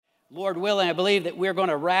Lord willing, I believe that we're going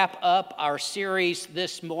to wrap up our series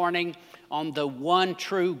this morning on the one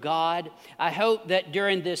true God. I hope that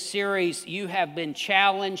during this series you have been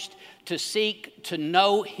challenged to seek to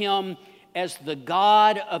know Him as the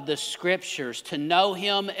God of the Scriptures, to know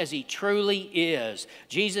Him as He truly is.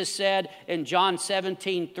 Jesus said in John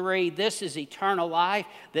 17:3, "This is eternal life,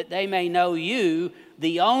 that they may know you,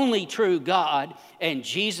 the only true God, and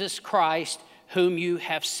Jesus Christ, whom you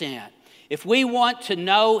have sent." If we want to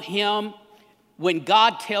know Him, when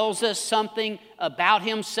God tells us something about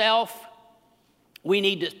Himself, we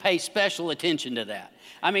need to pay special attention to that.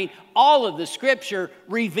 I mean, all of the Scripture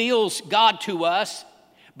reveals God to us,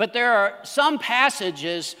 but there are some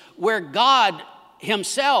passages where God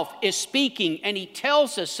Himself is speaking and He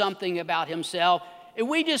tells us something about Himself, and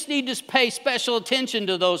we just need to pay special attention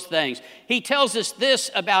to those things. He tells us this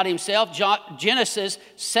about Himself, Genesis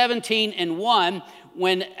 17:1.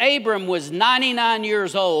 When Abram was 99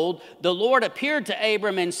 years old, the Lord appeared to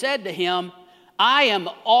Abram and said to him, "I am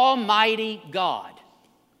Almighty God."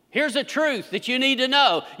 Here's a truth that you need to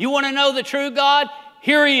know. You want to know the true God?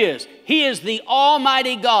 Here He is. He is the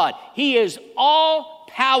Almighty God. He is all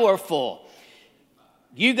powerful.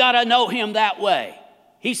 You got to know Him that way.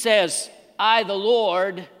 He says, "I, the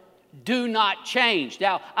Lord, do not change."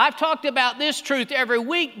 Now, I've talked about this truth every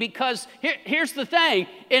week because here's the thing.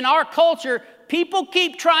 In our culture, people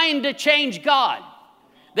keep trying to change God.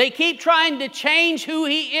 They keep trying to change who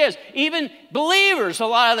He is. Even believers, a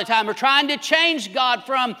lot of the time, are trying to change God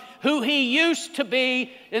from who He used to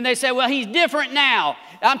be. And they say, well, He's different now.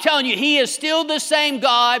 I'm telling you, He is still the same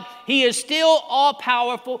God. He is still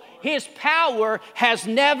all-powerful. His power has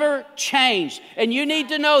never changed. And you need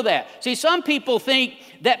to know that. See, some people think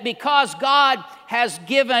that because God has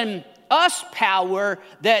given us power,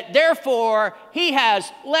 that therefore He has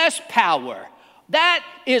less power. That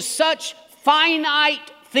is such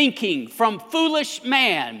finite thinking from foolish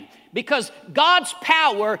man, because God's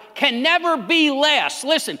power can never be less.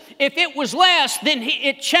 Listen, if it was less, then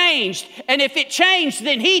it changed. And if it changed,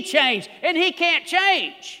 then He changed. And He can't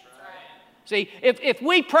change. See, if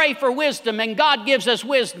we pray for wisdom and God gives us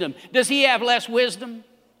wisdom, does He have less wisdom?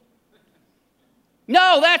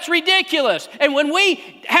 No, that's ridiculous. And when we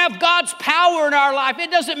have God's power in our life,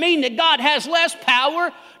 it doesn't mean that God has less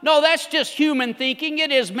power. No, that's just human thinking. It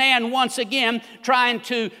is man once again trying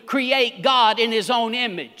to create God in his own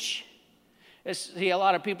image. See, a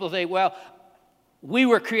lot of people say, well, we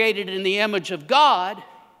were created in the image of God,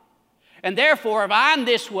 and therefore if I'm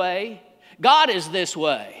this way, God is this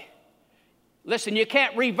way. Listen, you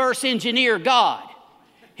can't reverse engineer God.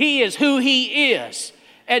 He is who He is.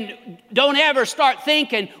 And don't ever start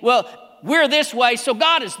thinking, well, we're this way, so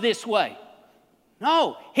God is this way.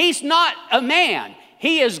 No, He's not a man.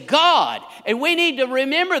 He is God. And we need to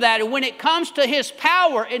remember that. And when it comes to His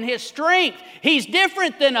power and His strength, He's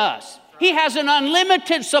different than us. He has an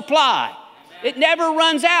unlimited supply. It never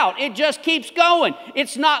runs out. It just keeps going.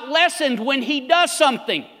 It's not lessened when He does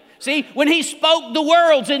something. See, when He spoke the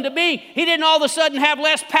worlds into being, He didn't all of a sudden have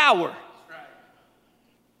less power.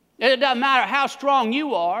 It doesn't matter how strong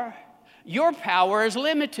you are, your power is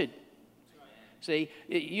limited. See,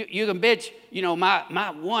 you can bitch,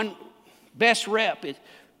 my one best rep is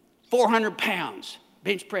 400 pounds,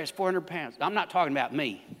 bench press 400 pounds. I'm not talking about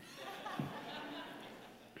me.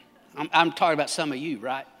 I'm talking about some of you,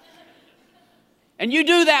 right? And you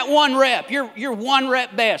do that one rep, you're one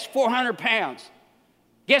rep best, 400 pounds.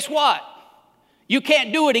 Guess what? You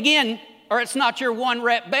can't do it again, or it's not your one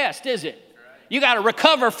rep best, is it? You got to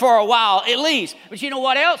recover for a while at least. But you know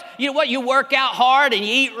what else? You know what? You work out hard and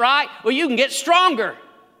you eat right. Well, you can get stronger.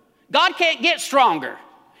 God can't get stronger.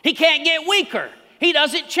 He can't get weaker. He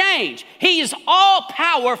doesn't change. He is all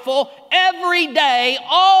powerful every day,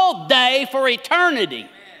 all day for eternity.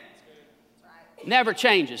 Never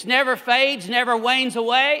changes, never fades, never wanes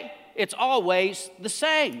away. It's always the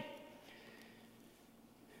same.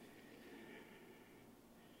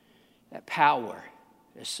 That power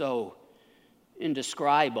is so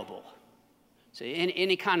indescribable. See,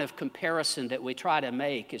 any kind of comparison that we try to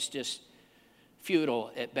make is just futile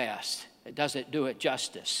at best. It doesn't do it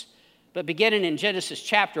justice. But beginning in Genesis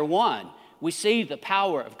chapter 1, we see the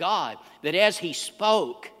power of God, that as He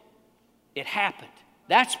spoke, it happened.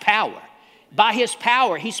 That's power. By His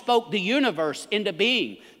power, He spoke the universe into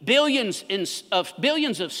being. Billions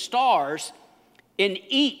of stars in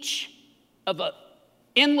each of an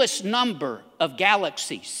endless number of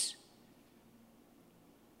galaxies.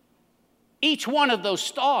 Each one of those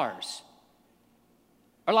stars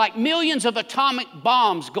are like millions of atomic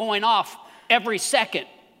bombs going off every second.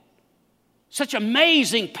 Such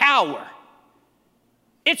amazing power.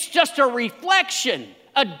 It's just a reflection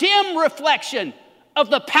a dim reflection of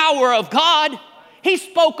the power of God. He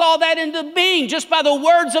spoke all that into being just by the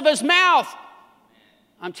words of his mouth.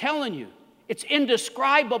 I'm telling you, it's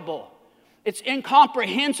indescribable. It's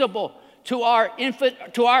incomprehensible to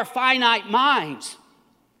our finite minds.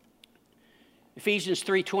 Ephesians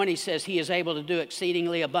 3:20 says he is able to do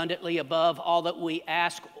exceedingly abundantly above all that we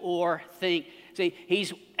ask or think. See,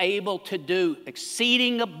 he's able to do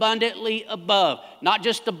exceeding abundantly above, not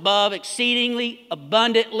just above, exceedingly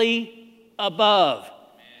abundantly above.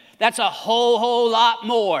 That's a whole lot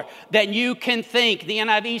more than you can think. The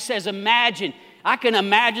NIV says imagine. I can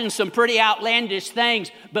imagine some pretty outlandish things,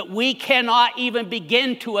 but we cannot even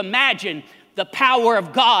begin to imagine the power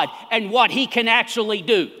of God and what he can actually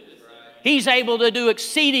do. He's able to do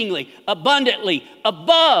exceedingly, abundantly,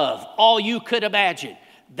 above all you could imagine.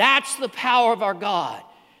 That's the power of our God.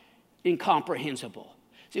 Incomprehensible.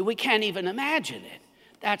 See, we can't even imagine it.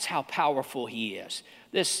 That's how powerful he is.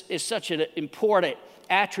 This is such an important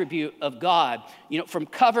attribute of God. You know, from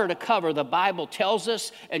cover to cover, the Bible tells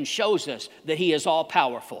us and shows us that he is all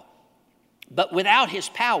powerful. But without his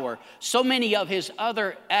power, so many of his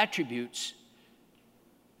other attributes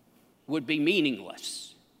would be meaningless.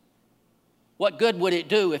 What good would it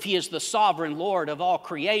do if he is the sovereign Lord of all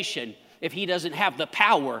creation if he doesn't have the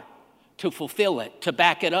power to fulfill it, to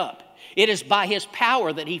back it up? It is by his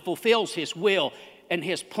power that he fulfills his will and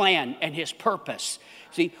his plan and his purpose.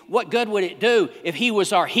 See, what good would it do if he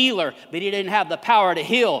was our healer, but he didn't have the power to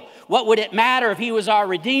heal? What would it matter if he was our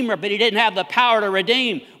redeemer, but he didn't have the power to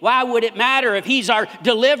redeem? Why would it matter if he's our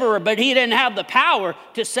deliverer, but he didn't have the power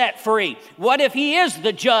to set free? What if he is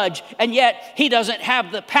the judge, and yet he doesn't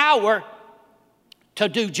have the power to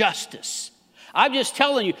do justice? I'm just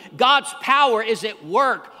telling you, God's power is at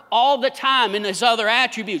work all the time in his other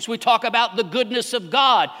attributes. We talk about the goodness of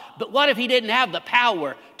God, but what if he didn't have the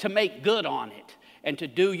power to make good on it and to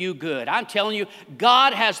do you good? I'm telling you,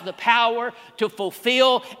 God has the power to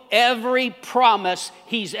fulfill every promise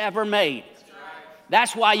he's ever made.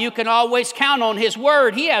 That's why you can always count on his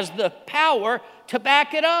word. He has the power to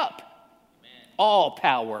back it up. All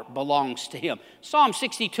power belongs to him. Psalm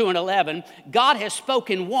 62:11, God has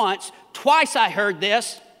spoken once, twice I heard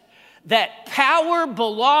this, that power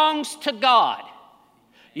belongs to God.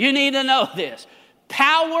 You need to know this.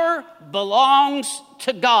 Power belongs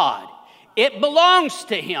to God. It belongs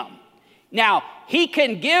to him. Now, he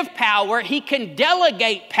can give power, he can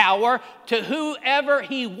delegate power to whoever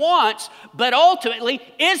he wants, but ultimately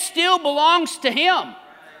it still belongs to him.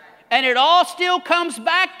 And it all still comes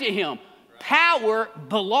back to him. Power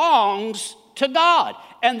belongs to God,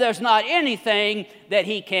 and there's not anything that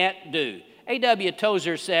he can't do. A.W.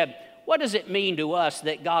 Tozer said, what does it mean to us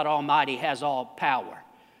that God Almighty has all power?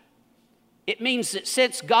 It means that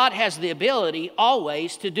since God has the ability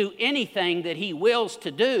always to do anything that he wills to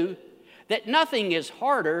do, that nothing is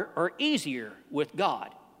harder or easier with God.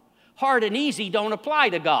 Hard and easy don't apply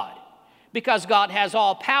to God because God has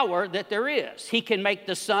all power that there is. He can make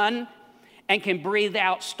the sun and can breathe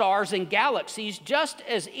out stars and galaxies just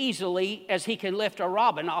as easily as he can lift a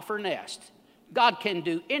robin off her nest. God can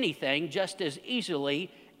do anything just as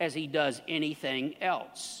easily as he does anything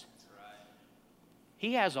else.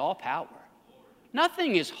 He has all power.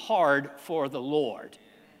 Nothing is hard for the Lord.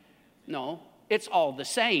 No, it's all the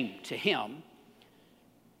same to him.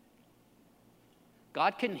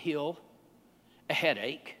 God can heal a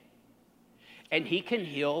headache, and he can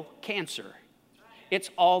heal cancer. It's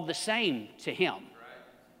all the same to him.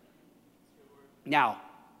 Now,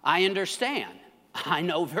 I understand. I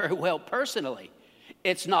know very well personally,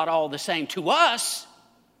 it's not all the same to us.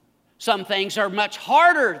 Some things are much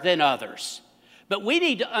harder than others. But we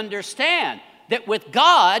need to understand that with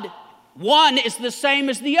God, one is the same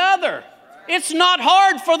as the other. It's not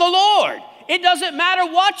hard for the Lord. It doesn't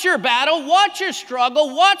matter what your battle, what your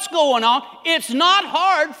struggle, what's going on. It's not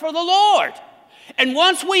hard for the Lord. And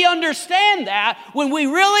once we understand that, when we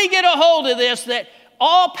really get a hold of this, that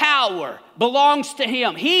all power belongs to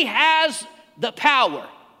him. He has the power.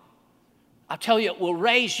 I'll tell you, it will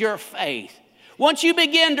raise your faith. Once you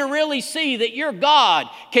begin to really see that your God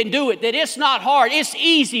can do it, that it's not hard, it's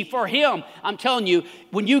easy for him, I'm telling you,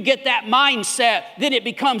 when you get that mindset, then it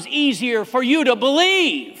becomes easier for you to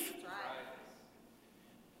believe.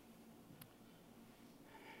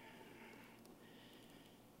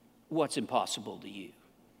 What's impossible to you?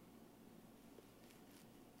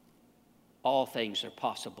 All things are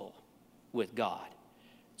possible with God.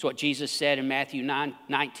 It's what Jesus said in Matthew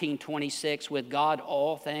 19:26. With God,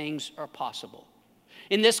 all things are possible.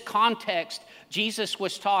 In this context, Jesus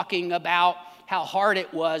was talking about how hard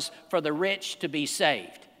it was for the rich to be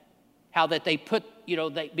saved. How that they put,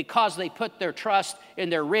 because they put their trust in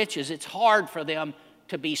their riches, it's hard for them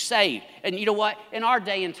to be saved. And you know what? In our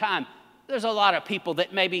day and time, there's a lot of people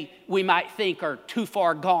that maybe we might think are too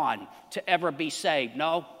far gone to ever be saved.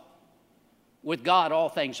 No. With God, all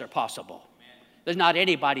things are possible. There's not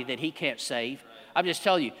anybody that he can't save. I'm just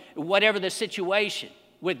telling you, whatever the situation,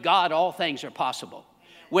 with God, all things are possible.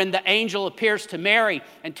 When the angel appears to Mary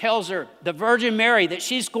and tells her, the Virgin Mary, that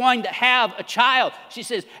she's going to have a child, she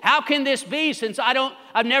says, how can this be since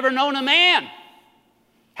I've never known a man?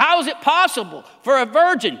 How is it possible for a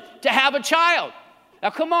virgin to have a child? Now,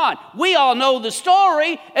 come on. We all know the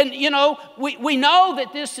story, and, we know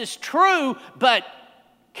that this is true, but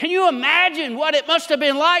can you imagine what it must have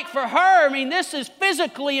been like for her? I mean, this is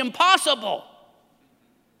physically impossible.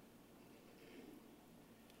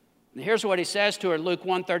 And here's what he says to her, Luke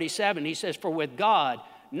 1:37. He says, for with God,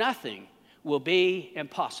 nothing will be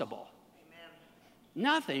impossible. Amen.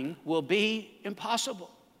 Nothing will be impossible.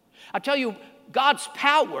 I tell you, God's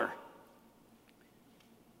power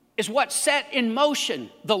is what set in motion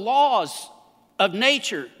the laws of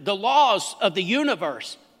nature, the laws of the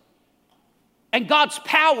universe. And God's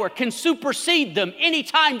power can supersede them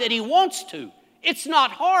anytime that he wants to. It's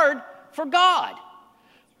not hard for God.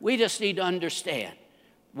 We just need to understand,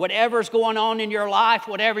 whatever's going on in your life,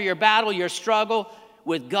 whatever your battle, your struggle,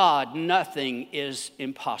 with God, nothing is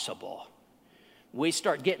impossible. We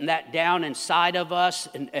start getting that down inside of us,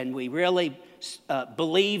 and we really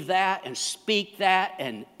believe that and speak that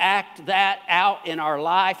and act that out in our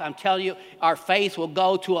life. I'm telling you, our faith will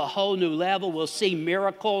go to a whole new level. We'll see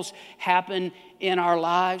miracles happen in our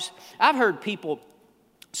lives. I've heard people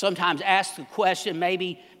sometimes ask the question,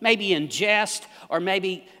 maybe in jest, or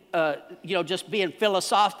maybe just being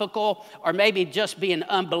philosophical, or maybe just being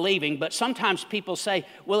unbelieving. But sometimes people say,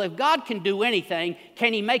 well, if God can do anything,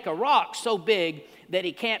 can he make a rock so big that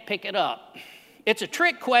he can't pick it up? It's a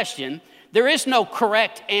trick question. There is no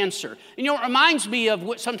correct answer. It reminds me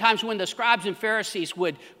of sometimes when the scribes and Pharisees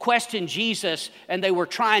would question Jesus and they were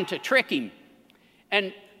trying to trick him.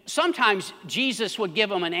 And sometimes Jesus would give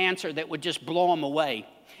them an answer that would just blow them away.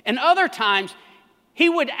 And other times, he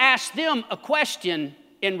would ask them a question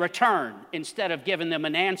in return instead of giving them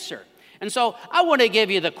an answer. And so I want to give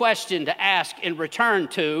you the question to ask in return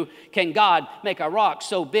to, can God make a rock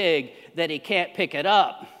so big that he can't pick it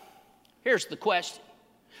up? Here's the question.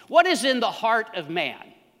 What is in the heart of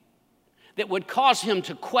man that would cause him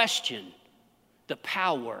to question the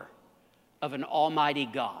power of an almighty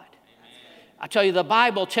God? I tell you, the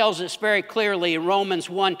Bible tells us very clearly in Romans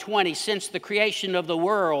 1:20, since the creation of the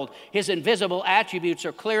world, his invisible attributes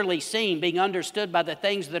are clearly seen, being understood by the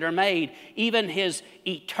things that are made, even his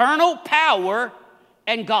eternal power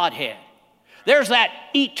and Godhead. There's that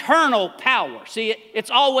eternal power. See,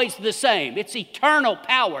 it's always the same. It's eternal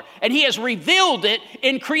power. And he has revealed it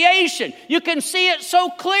in creation. You can see it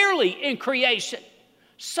so clearly in creation.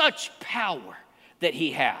 Such power that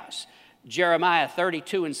he has. Jeremiah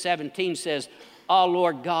 32:17 says, "O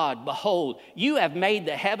Lord God, behold, you have made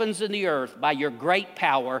the heavens and the earth by your great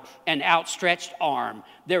power and outstretched arm.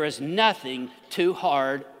 There is nothing too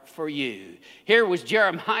hard for you." Here was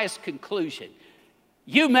Jeremiah's conclusion.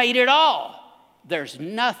 You made it all. There's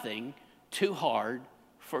nothing too hard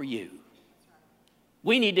for you.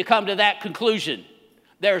 We need to come to that conclusion.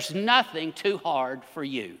 There's nothing too hard for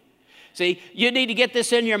you. See, you need to get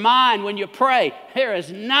this in your mind when you pray. There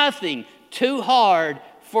is nothing too hard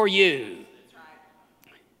for you.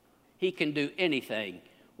 He can do anything.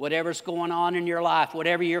 Whatever's going on in your life,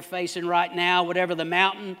 whatever you're facing right now, whatever the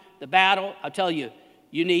mountain, the battle, I'll tell you,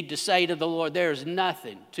 you need to say to the Lord, there's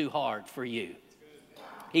nothing too hard for you.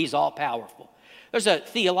 He's all powerful. There's a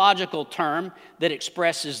theological term that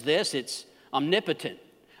expresses this. It's omnipotent.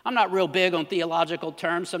 I'm not real big on theological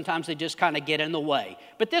terms. Sometimes they just kind of get in the way.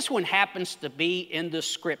 But this one happens to be in the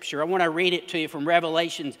scripture. I want to read it to you from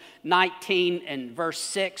Revelation 19 and verse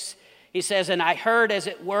 6. He says, "And I heard, as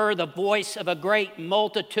it were, the voice of a great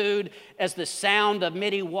multitude, as the sound of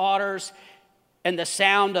many waters, and the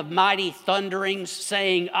sound of mighty thunderings,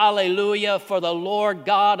 saying, Alleluia, for the Lord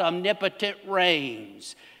God omnipotent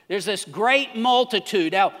reigns." There's this great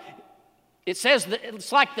multitude. Now, it says that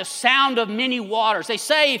it's like the sound of many waters. They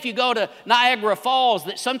say if you go to Niagara Falls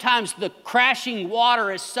that sometimes the crashing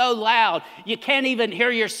water is so loud you can't even hear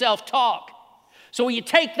yourself talk. So you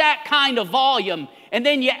take that kind of volume and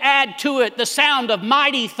then you add to it the sound of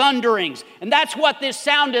mighty thunderings. And that's what this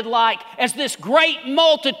sounded like as this great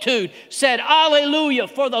multitude said, Alleluia,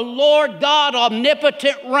 for the Lord God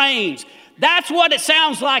omnipotent reigns. That's what it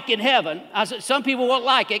sounds like in heaven. Some people won't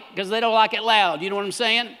like it because they don't like it loud. You know what I'm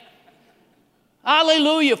saying?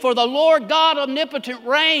 Hallelujah, for the Lord God omnipotent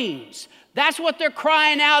reigns. That's what they're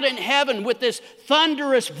crying out in heaven with this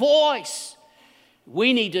thunderous voice.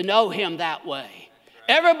 We need to know him that way.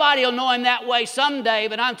 Everybody will know him that way someday,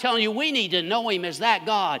 but I'm telling you, we need to know him as that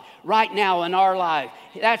God right now in our life.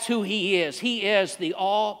 That's who he is. He is the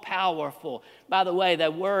all-powerful. By the way,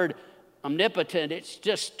 that word omnipotent, it's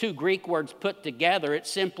just two Greek words put together. It's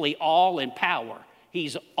simply all and power.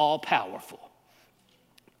 He's all-powerful.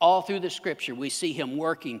 All through the scripture, we see him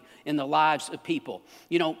working in the lives of people.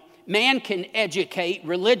 You know, man can educate,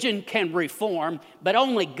 religion can reform, but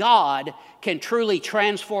only God can truly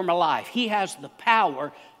transform a life. He has the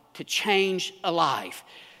power to change a life.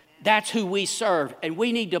 That's who we serve. And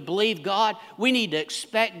we need to believe God. We need to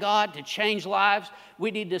expect God to change lives. We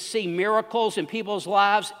need to see miracles in people's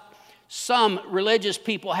lives. Some religious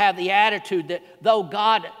people have the attitude that though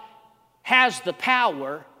God has the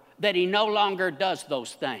power, that he no longer does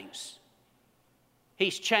those things.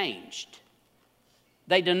 He's changed.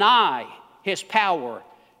 They deny his power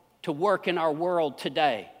to work in our world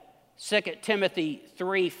today. 2 Timothy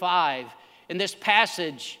 3:5. In this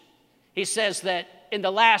passage, he says that in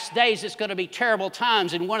the last days it's going to be terrible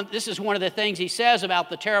times. And this is one of the things he says about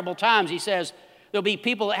the terrible times. He says there'll be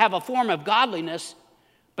people that have a form of godliness,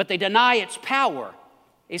 but they deny its power.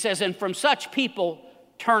 He says, and from such people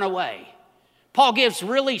turn away. Paul gives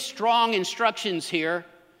really strong instructions here.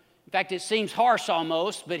 In fact, it seems harsh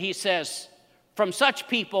almost, but he says, from such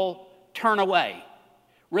people, turn away.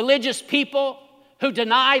 Religious people who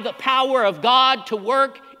deny the power of God to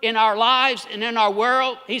work in our lives and in our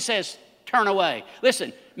world, he says, turn away.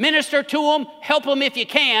 Listen, minister to them, help them if you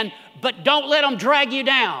can, but don't let them drag you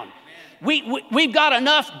down. We've got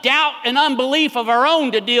enough doubt and unbelief of our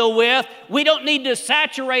own to deal with. We don't need to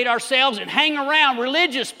saturate ourselves and hang around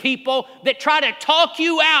religious people that try to talk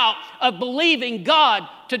you out of believing God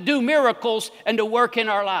to do miracles and to work in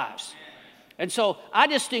our lives. And so I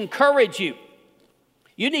just encourage you.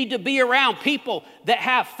 You need to be around people that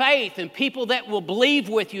have faith and people that will believe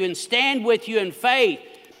with you and stand with you in faith.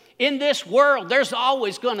 In this world, there's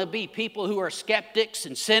always going to be people who are skeptics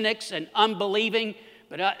and cynics and unbelieving.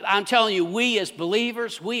 But I'm telling you, we as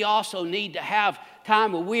believers, we also need to have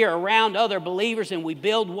time where we are around other believers and we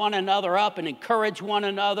build one another up and encourage one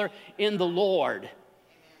another in the Lord.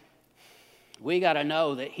 We got to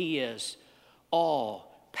know that he is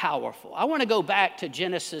all powerful. I want to go back to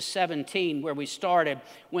Genesis 17 where we started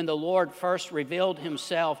when the Lord first revealed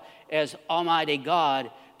himself as Almighty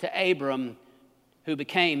God to Abram, who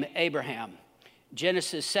became Abraham.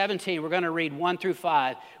 Genesis 17, we're going to read 1 through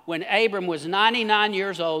 5. When Abram was 99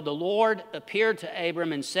 years old, the Lord appeared to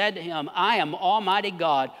Abram and said to him, I am Almighty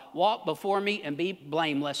God. Walk before me and be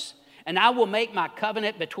blameless. And I will make my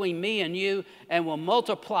covenant between me and you and will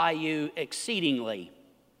multiply you exceedingly.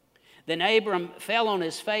 Then Abram fell on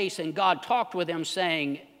his face, and God talked with him,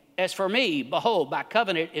 saying, as for me, behold, my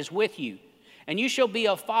covenant is with you. And you shall be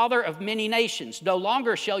a father of many nations. No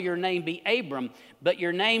longer shall your name be Abram, but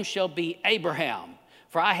your name shall be Abraham.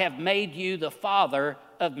 For I have made you the father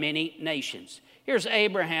of many nations. Here's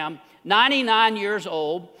Abraham, 99 years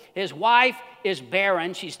old. His wife is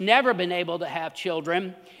barren. She's never been able to have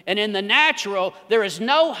children. And in the natural, there is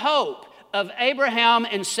no hope of Abraham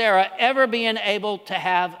and Sarah ever being able to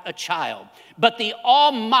have a child. But the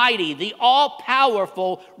Almighty, the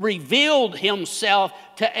all-powerful, revealed himself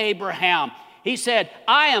to Abraham. He said,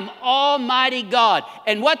 I am Almighty God.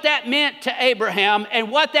 And what that meant to Abraham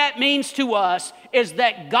and what that means to us is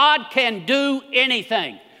that God can do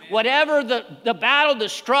anything. Whatever the battle, the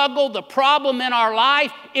struggle, the problem in our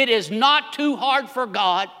life, it is not too hard for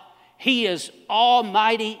God. He is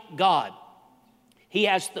Almighty God. He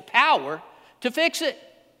has the power to fix it.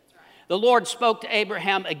 The Lord spoke to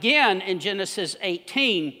Abraham again in Genesis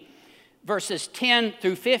 18, verses 10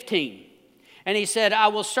 through 15. And he said, I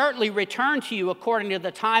will certainly return to you according to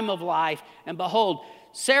the time of life. And behold,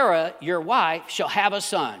 Sarah, your wife, shall have a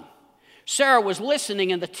son. Sarah was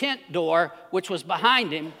listening in the tent door, which was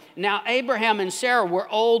behind him. Now Abraham and Sarah were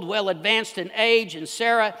old, well advanced in age, and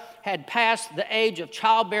Sarah had passed the age of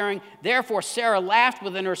childbearing. Therefore Sarah laughed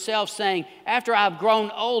within herself, saying, after I have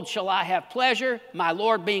grown old, shall I have pleasure, my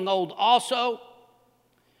Lord being old also?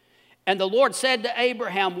 And the Lord said to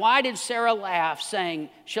Abraham, why did Sarah laugh, saying,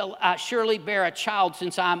 shall I surely bear a child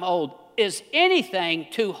since I'm old? Is anything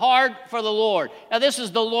too hard for the Lord? Now this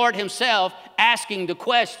is the Lord himself asking the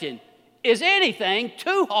question. Is anything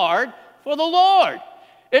too hard for the Lord?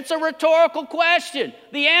 It's a rhetorical question.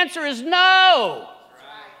 The answer is no.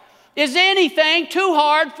 Is anything too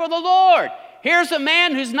hard for the Lord? Here's a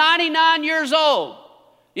man who's 99 years old.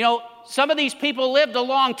 You know, some of these people lived a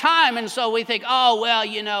long time, and so we think, oh, well,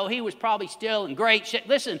 you know, he was probably still in great shape.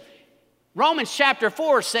 Listen, Romans chapter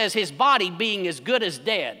 4 says his body being as good as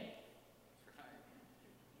dead.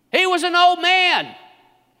 He was an old man,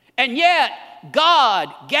 and yet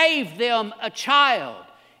God gave them a child.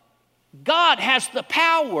 God has the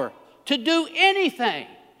power to do anything.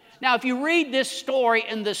 Now, if you read this story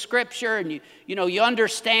in the scripture and you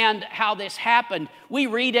understand how this happened, we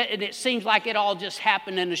read it and it seems like it all just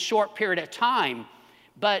happened in a short period of time.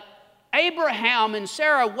 But Abraham and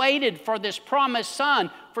Sarah waited for this promised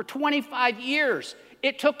son for 25 years.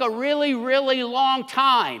 It took a really, really long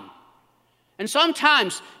time. And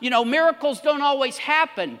sometimes, miracles don't always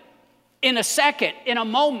happen in a second, in a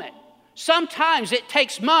moment. Sometimes it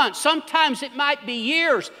takes months, sometimes it might be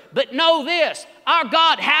years, but know this, our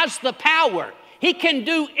God has the power. He can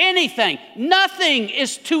do anything. Nothing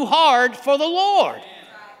is too hard for the Lord.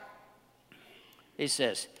 He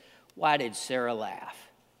says, why did Sarah laugh?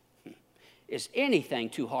 Is anything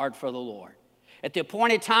too hard for the Lord? At the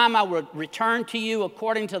appointed time I will return to you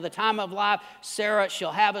according to the time of life. Sarah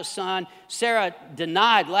shall have a son. Sarah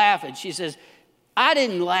denied laughing. She says, I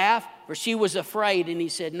didn't laugh, for she was afraid. And he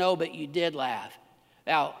said, no, but you did laugh.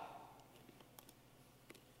 Now,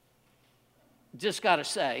 just got to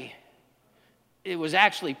say, it was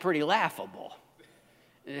actually pretty laughable.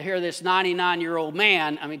 To hear this 99-year-old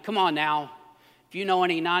man, I mean, come on now. If you know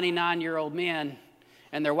any 99-year-old men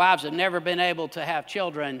and their wives have never been able to have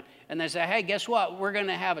children, and they say, hey, guess what? We're going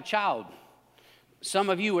to have a child. Some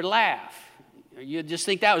of you would laugh. You'd just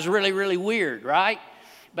think that was really, really weird, right?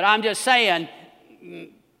 But I'm just saying,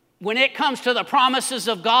 when it comes to the promises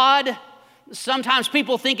of God, sometimes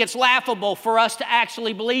people think it's laughable for us to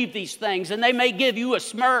actually believe these things, and they may give you a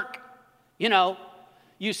smirk,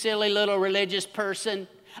 you silly little religious person.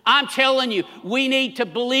 I'm telling you, we need to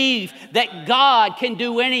believe that God can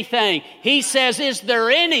do anything. He says, is there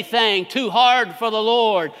anything too hard for the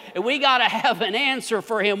Lord? And we got to have an answer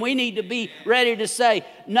for him. We need to be ready to say,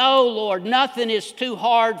 no, Lord, nothing is too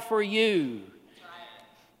hard for you.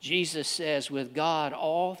 Jesus says, with God,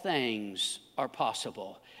 all things are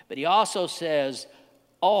possible. But he also says,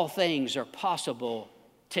 all things are possible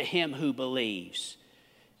to him who believes.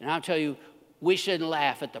 And I'll tell you, we shouldn't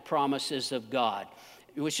laugh at the promises of God.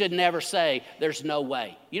 We should never say, there's no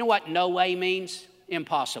way. You know what no way means?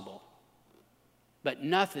 Impossible. But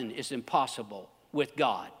nothing is impossible with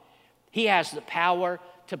God. He has the power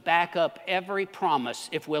to back up every promise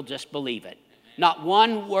if we'll just believe it. Not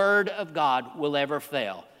one word of God will ever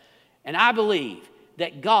fail. And I believe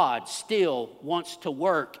that God still wants to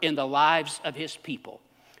work in the lives of his people.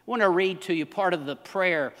 I want to read to you part of the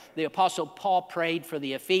prayer the Apostle Paul prayed for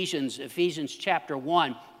the Ephesians chapter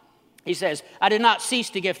 1. He says, I did not cease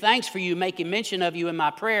to give thanks for you, making mention of you in my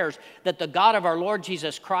prayers, that the God of our Lord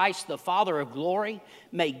Jesus Christ, the Father of glory,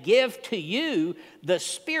 may give to you the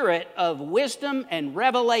spirit of wisdom and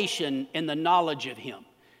revelation in the knowledge of him.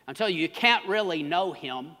 I tell you can't really know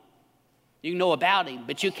him. You know about him,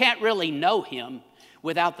 but you can't really know him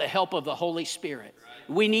without the help of the Holy Spirit.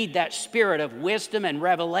 We need that spirit of wisdom and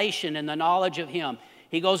revelation in the knowledge of him.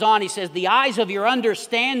 He goes on, he says, the eyes of your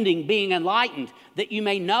understanding being enlightened, that you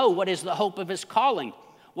may know what is the hope of his calling,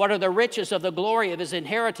 what are the riches of the glory of his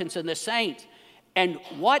inheritance in the saints, and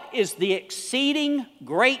what is the exceeding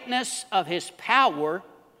greatness of his power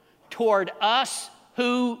toward us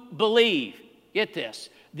who believe. Get this,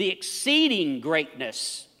 the exceeding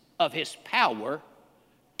greatness of his power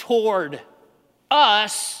toward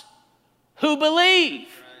us who believe.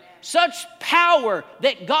 Such power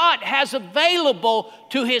that God has available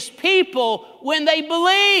to his people when they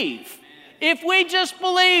believe. If we just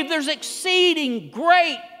believe, there's exceeding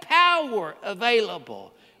great power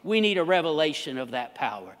available. We need a revelation of that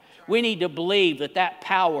power. We need to believe that that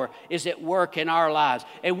power is at work in our lives.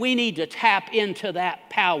 And we need to tap into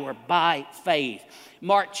that power by faith.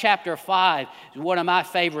 Mark chapter 5 is one of my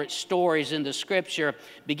favorite stories in the scripture.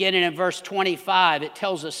 Beginning in verse 25, it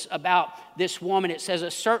tells us about this woman. It says, a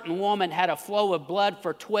certain woman had a flow of blood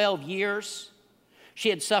for 12 years. She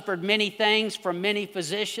had suffered many things from many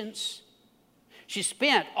physicians. She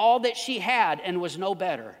spent all that she had and was no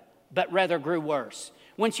better, but rather grew worse.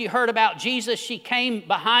 When she heard about Jesus, she came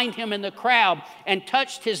behind him in the crowd and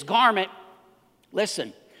touched his garment.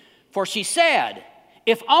 Listen, for she said,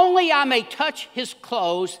 if only I may touch his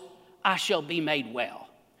clothes, I shall be made well.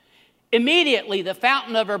 Immediately, the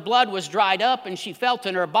fountain of her blood was dried up, and she felt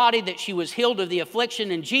in her body that she was healed of the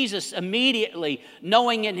affliction. And Jesus, immediately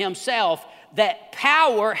knowing in himself that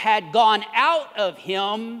power had gone out of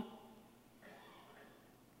him,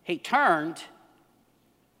 he turned .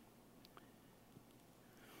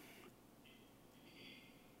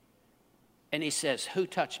 And he says, who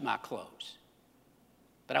touched my clothes?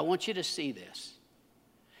 But I want you to see this.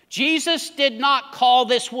 Jesus did not call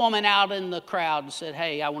this woman out in the crowd and said,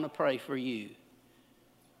 hey, I want to pray for you.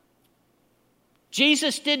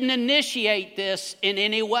 Jesus didn't initiate this in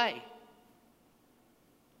any way.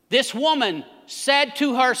 This woman said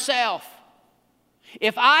to herself,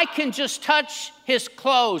 if I can just touch his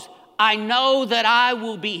clothes, I know that I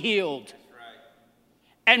will be healed. That's right.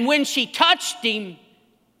 And when she touched him,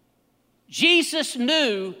 Jesus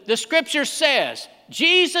knew, the scripture says,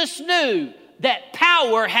 Jesus knew that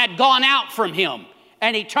power had gone out from him.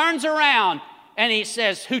 And he turns around and he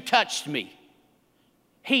says, who touched me?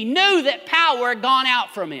 He knew that power had gone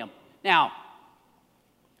out from him. Now,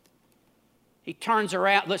 he turns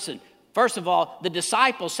around. Listen, first of all, the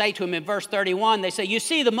disciples say to him in verse 31, they say, you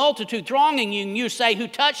see the multitude thronging you, and you say, who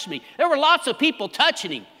touched me? There were lots of people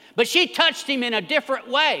touching him, but she touched him in a different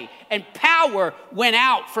way, and power went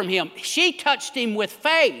out from him. She touched him with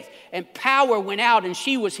faith, and power went out, and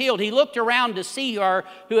she was healed. He looked around to see her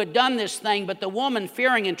who had done this thing, but the woman,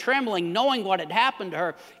 fearing and trembling, knowing what had happened to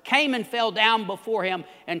her, came and fell down before him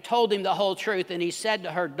and told him the whole truth. And he said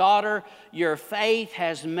to her, daughter, your faith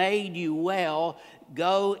has made you well.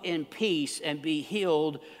 Go in peace and be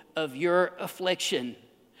healed of your affliction.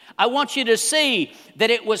 I want you to see that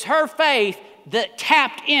it was her faith that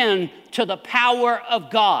tapped into the power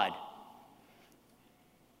of God.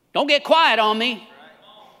 Don't get quiet on me.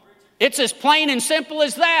 It's as plain and simple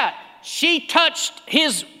as that. She touched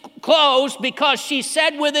his clothes because she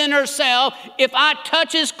said within herself, if I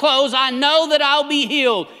touch his clothes, I know that I'll be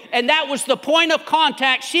healed. And that was the point of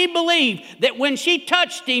contact. She believed that when she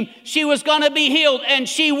touched him, she was going to be healed, and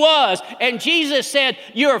she was. And Jesus said,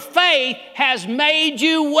 your faith has made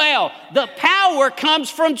you well. The power comes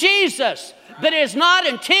from Jesus. But it's not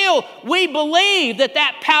until we believe that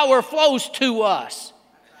that power flows to us.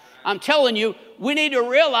 I'm telling you, we need to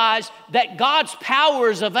realize that God's power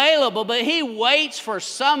is available, but he waits for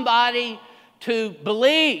somebody to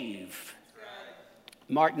believe.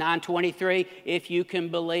 Mark 9:23, if you can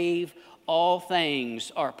believe, all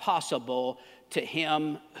things are possible to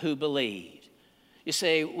him who believes. You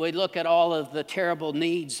see, we look at all of the terrible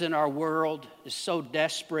needs in our world, it's so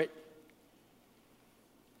desperate.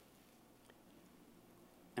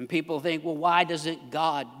 And people think, well, why doesn't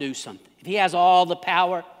God do something? If he has all the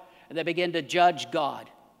power, and they begin to judge God.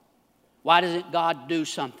 Why doesn't God do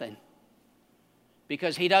something?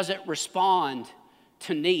 Because he doesn't respond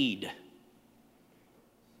to need.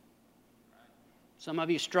 Some of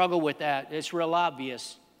you struggle with that. It's real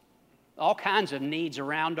obvious. All kinds of needs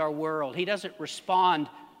around our world. He doesn't respond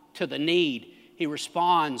to the need. He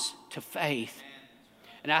responds to faith.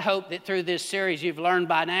 And I hope that through this series you've learned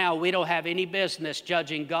by now, we don't have any business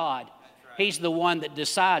judging God. He's the one that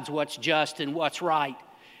decides what's just and what's right.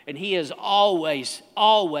 And he is always,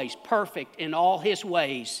 always perfect in all his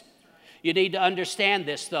ways. You need to understand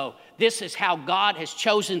this, though. This is how God has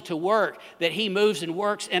chosen to work, that he moves and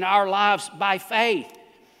works in our lives by faith.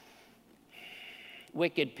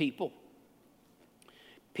 Wicked people,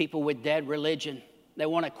 people with dead religion, they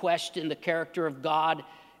want to question the character of God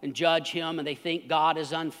and judge him, and they think God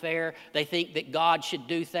is unfair. They think that God should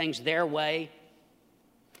do things their way.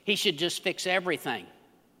 He should just fix everything.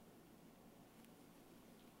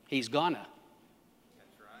 He's gonna.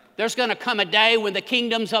 There's going to come a day when the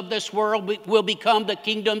kingdoms of this world will become the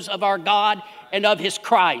kingdoms of our God and of his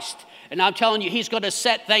Christ. And I'm telling you, he's going to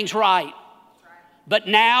set things right. But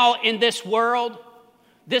now in this world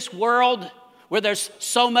where there's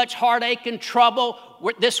so much heartache and trouble,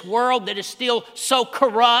 this world that is still so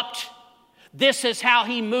corrupt, this is how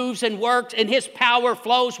he moves and works, and his power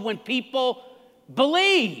flows when people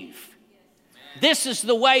believe. This is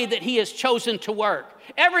the way that he has chosen to work.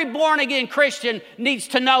 Every born-again Christian needs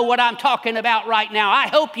to know what I'm talking about right now. I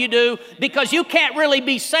hope you do, because you can't really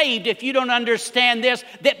be saved if you don't understand this,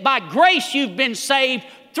 that by grace you've been saved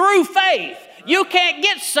through faith. You can't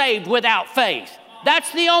get saved without faith.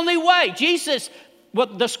 That's the only way. Jesus,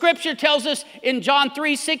 what the scripture tells us in John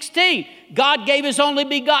 3:16, God gave his only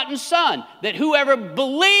begotten Son, that whoever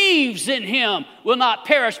believes in him will not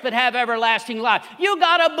perish but have everlasting life. You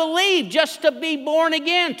got to believe just to be born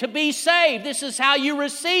again, to be saved. This is how you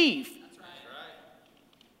receive.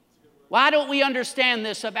 Why don't we understand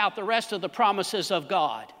this about the rest of the promises of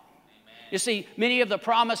God? You see, many of the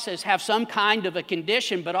promises have some kind of a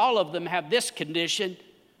condition, but all of them have this condition.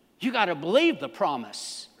 You got to believe the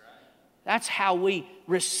promise. That's how we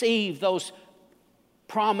receive those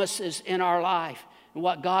promises in our life and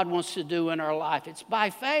what God wants to do in our life. It's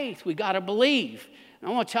by faith. We got to believe.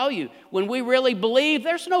 And I want to tell you, when we really believe,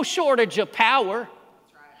 there's no shortage of power.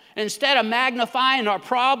 Instead of magnifying our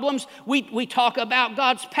problems, we talk about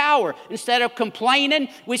God's power. Instead of complaining,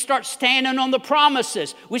 we start standing on the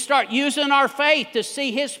promises. We start using our faith to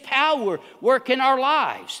see His power work in our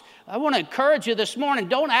lives. I want to encourage you this morning,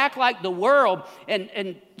 don't act like the world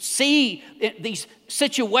and see these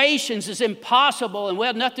situations as impossible and,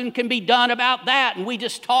 well, nothing can be done about that, and we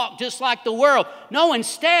just talk just like the world. No,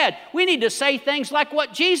 instead, we need to say things like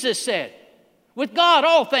what Jesus said. With God,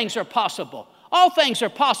 all things are possible. All things are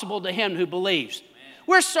possible to him who believes. Amen.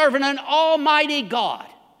 We're serving an almighty God,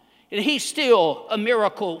 and He's still a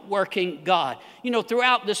miracle-working God. You know,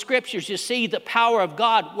 throughout the Scriptures, you see the power of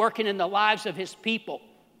God working in the lives of His people.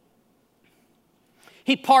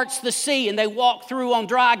 He parts the sea, and they walk through on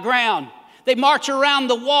dry ground. They march around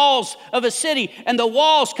the walls of a city, and the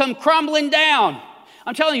walls come crumbling down.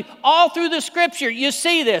 I'm telling you, all through the Scripture, you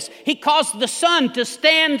see this. He caused the sun to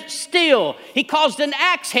stand still. He caused an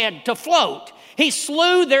axe head to float. He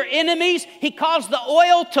slew their enemies. He caused the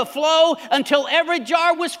oil to flow until every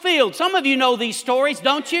jar was filled. Some of you know these stories,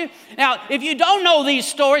 don't you? Now, if you don't know these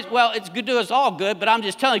stories, well, it's good to us all good, but I'm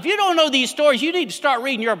just telling you, if you don't know these stories, you need to start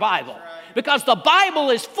reading your Bible. Because the Bible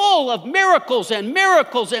is full of miracles and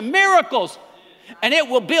miracles and miracles, and it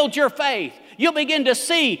will build your faith. You'll begin to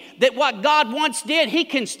see that what God once did, He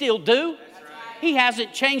can still do. He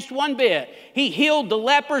hasn't changed one bit. He healed the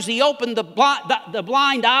lepers. He opened the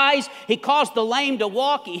blind eyes. He caused the lame to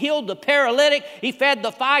walk. He healed the paralytic. He fed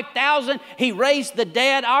the 5,000. He raised the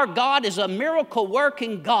dead. Our God is a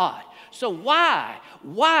miracle-working God. So why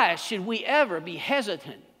should we ever be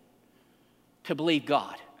hesitant to believe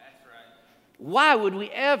God? That's right. Why would we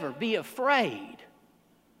ever be afraid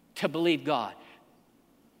to believe God?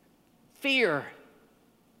 Fear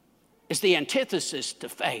is the antithesis to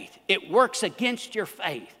faith. It works against your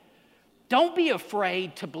faith. Don't be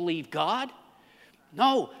afraid to believe God.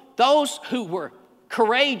 No, those who were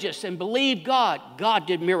courageous and believed God, God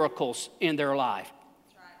did miracles in their life.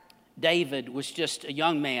 David was just a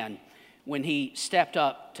young man when he stepped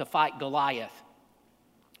up to fight Goliath.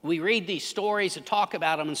 We read these stories and talk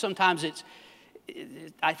about them, and sometimes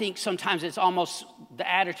I think sometimes it's almost, the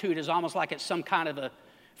attitude is almost like it's some kind of a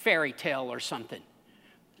fairy tale or something.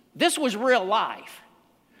 This was real life.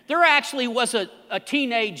 There actually was a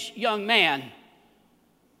teenage young man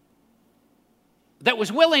that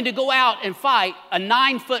was willing to go out and fight a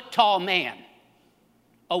 9-foot-tall man,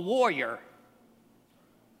 a warrior.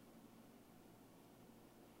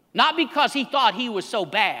 Not because he thought he was so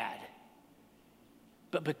bad,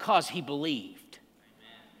 but because he believed.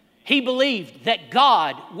 He believed that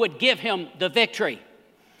God would give him the victory.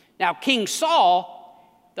 Now, King Saul,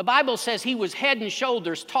 the Bible says he was head and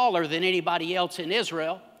shoulders taller than anybody else in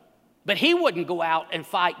Israel, but he wouldn't go out and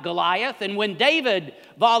fight Goliath. And when David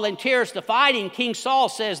volunteers to fight him, King Saul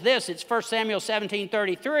says this, it's 1 Samuel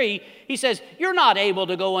 17:33. He says, "You're not able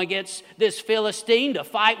to go against this Philistine to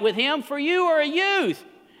fight with him, for you are a youth,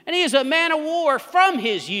 and he is a man of war from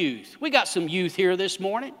his youth." We got some youth here this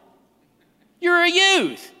morning. You're a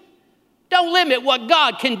youth. Don't limit what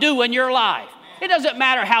God can do in your life. It doesn't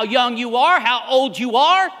matter how young you are, how old you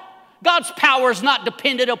are. God's power is not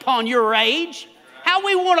dependent upon your age. How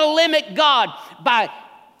we want to limit God by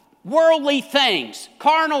worldly things,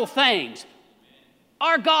 carnal things.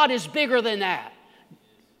 Our God is bigger than that.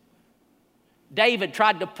 David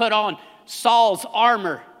tried to put on Saul's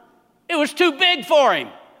armor. It was too big for him.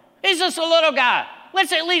 He's just a little guy.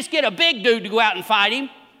 Let's at least get a big dude to go out and fight him.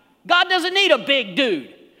 God doesn't need a big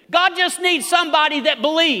dude. God just needs somebody that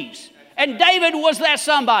believes. And David was that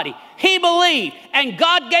somebody. He believed, and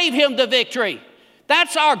God gave him the victory.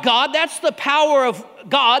 That's our God. That's the power of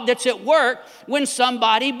God that's at work when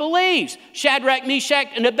somebody believes. Shadrach, Meshach,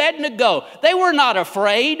 and Abednego, they were not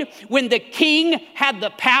afraid when the king had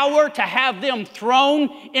the power to have them thrown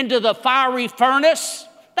into the fiery furnace.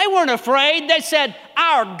 They weren't afraid. They said,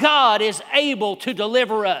 "Our God is able to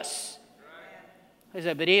deliver us." They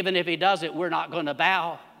said, "But even if he does it, we're not going to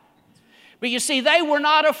bow." But you see, they were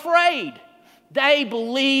not afraid. They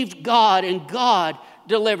believed God, and God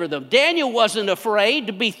delivered them. Daniel wasn't afraid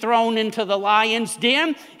to be thrown into the lion's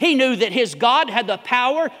den. He knew that his God had the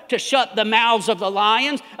power to shut the mouths of the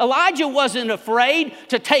lions. Elijah wasn't afraid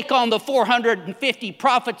to take on the 450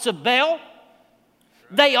 prophets of Baal.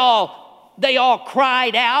 They all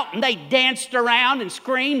cried out, and they danced around and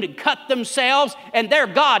screamed and cut themselves, and their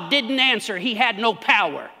God didn't answer. He had no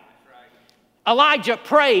power. Elijah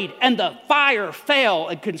prayed, and the fire fell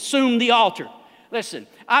and consumed the altar. Listen,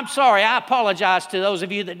 I'm sorry, I apologize to those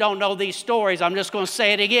of you that don't know these stories. I'm just going to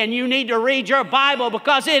say it again. You need to read your Bible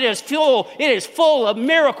because it is full of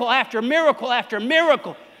miracle after miracle after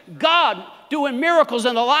miracle. God doing miracles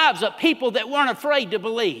in the lives of people that weren't afraid to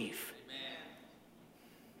believe.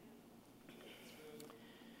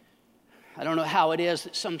 I don't know how it is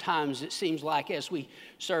that sometimes it seems like as we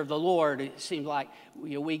serve the Lord, it seems like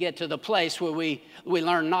we get to the place where we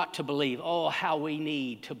learn not to believe. Oh, how we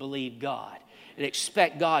need to believe God and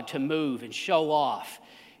expect God to move and show off.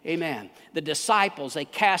 Amen. The disciples, they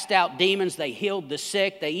cast out demons, they healed the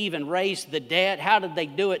sick, they even raised the dead. How did they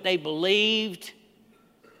do it? They believed,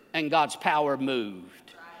 and God's power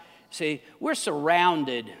moved. See, we're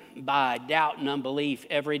surrounded by doubt and unbelief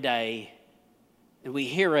every day, and we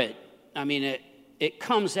hear it. I mean, it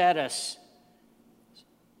comes at us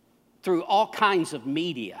through all kinds of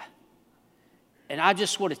media. And I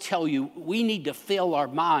just want to tell you, we need to fill our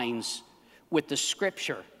minds with the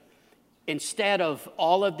Scripture instead of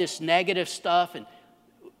all of this negative stuff, and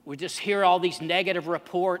we just hear all these negative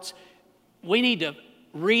reports. We need to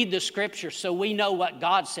read the Scripture so we know what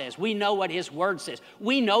God says. We know what His Word says.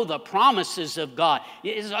 We know the promises of God.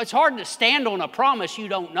 It's hard to stand on a promise you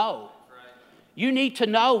don't know. You need to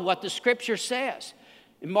know what the Scripture says.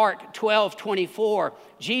 In Mark 12:24,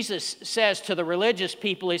 Jesus says to the religious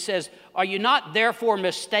people, He says, "Are you not therefore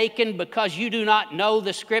mistaken because you do not know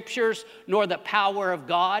the Scriptures nor the power of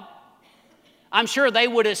God?" I'm sure they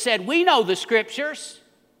would have said, "We know the Scriptures,"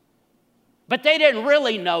 but they didn't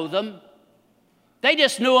really know them. They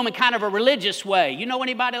just knew them in kind of a religious way. You know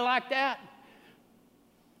anybody like that?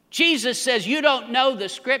 Jesus says, you don't know the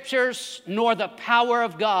Scriptures nor the power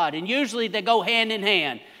of God. And usually they go hand in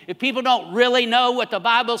hand. If people don't really know what the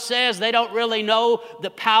Bible says, they don't really know the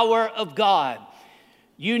power of God.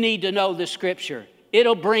 You need to know the Scripture.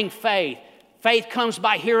 It'll bring faith. Faith comes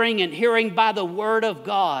by hearing, and hearing by the Word of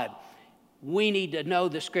God. We need to know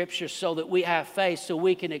the Scripture so that we have faith, so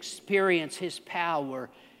we can experience His power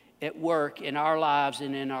at work in our lives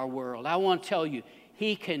and in our world. I want to tell you,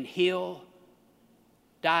 He can heal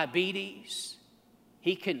diabetes.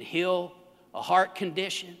 He can heal a heart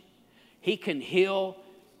condition. He can heal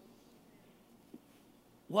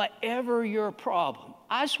whatever your problem.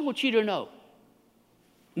 I just want you to know,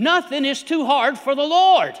 nothing is too hard for the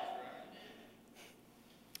Lord.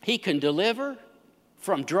 He can deliver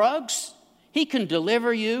from drugs. He can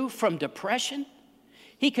deliver you from depression.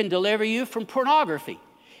 He can deliver you from pornography.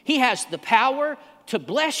 He has the power to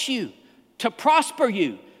bless you, to prosper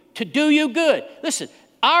you, to do you good. Listen,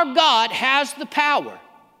 our God has the power.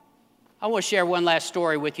 I want to share one last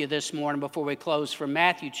story with you this morning before we close from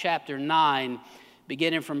Matthew chapter 9,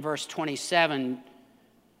 beginning from verse 27.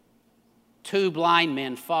 Two blind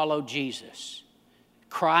men followed Jesus,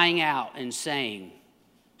 crying out and saying,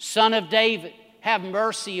 "Son of David, have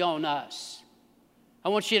mercy on us." I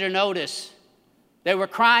want you to notice they were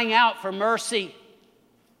crying out for mercy.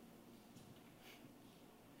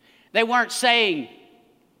 They weren't saying,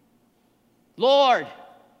 "Lord,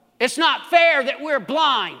 it's not fair that we're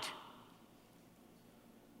blind.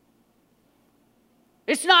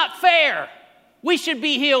 It's not fair. We should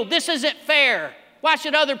be healed. This isn't fair. Why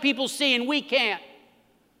should other people see and we can't?"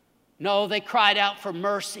 No, they cried out for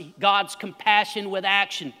mercy, God's compassion with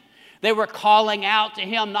action. They were calling out to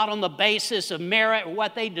Him not on the basis of merit or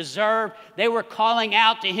what they deserved. They were calling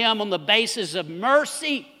out to Him on the basis of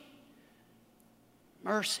mercy.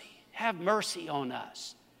 Mercy. Have mercy on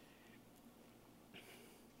us.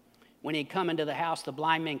 When He had come into the house, the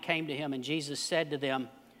blind men came to Him, and Jesus said to them,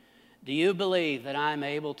 "Do you believe that I am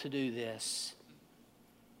able to do this?"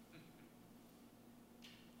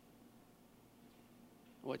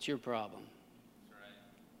 What's your problem?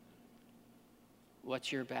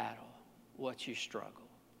 What's your battle? What's your struggle?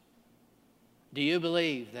 Do you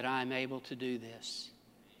believe that I am able to do this?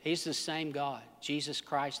 He's the same God. Jesus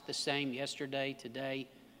Christ, the same yesterday, today,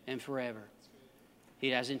 and forever. He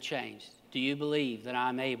hasn't changed. Do you believe that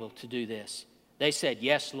I'm able to do this? They said,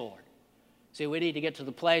 "Yes, Lord." See, we need to get to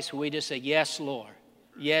the place where we just say, "Yes, Lord.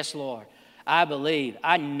 Yes, Lord. I believe.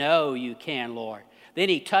 I know you can, Lord." Then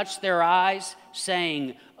He touched their eyes,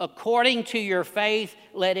 saying, "According to your faith,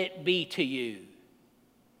 let it be to you."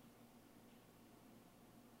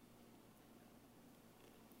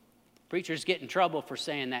 Preachers get in trouble for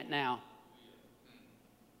saying that now.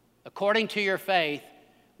 According to your faith,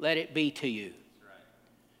 let it be to you.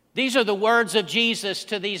 These are the words of Jesus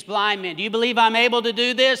to these blind men. "Do you believe I'm able to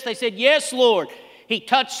do this?" They said, "Yes, Lord." He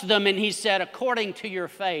touched them and He said, "According to your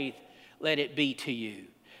faith, let it be to you."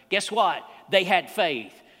 Guess what? They had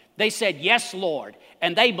faith. They said, "Yes, Lord,"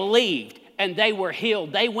 and they believed and they were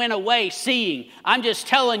healed. They went away seeing. I'm just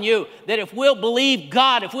telling you that if we'll believe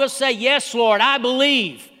God, if we'll say, "Yes, Lord, I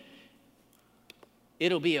believe,"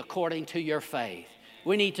 it'll be according to your faith.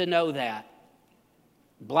 We need to know that.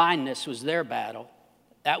 Blindness was their battle.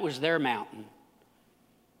 That was their mountain.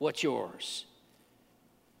 What's yours?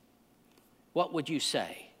 What would you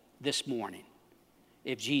say this morning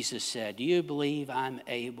if Jesus said, do you believe I'm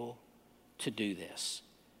able to do this?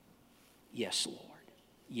 Yes, Lord.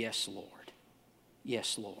 Yes, Lord.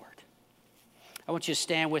 Yes, Lord. I want you to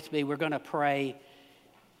stand with me. We're going to pray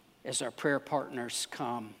as our prayer partners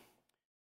come.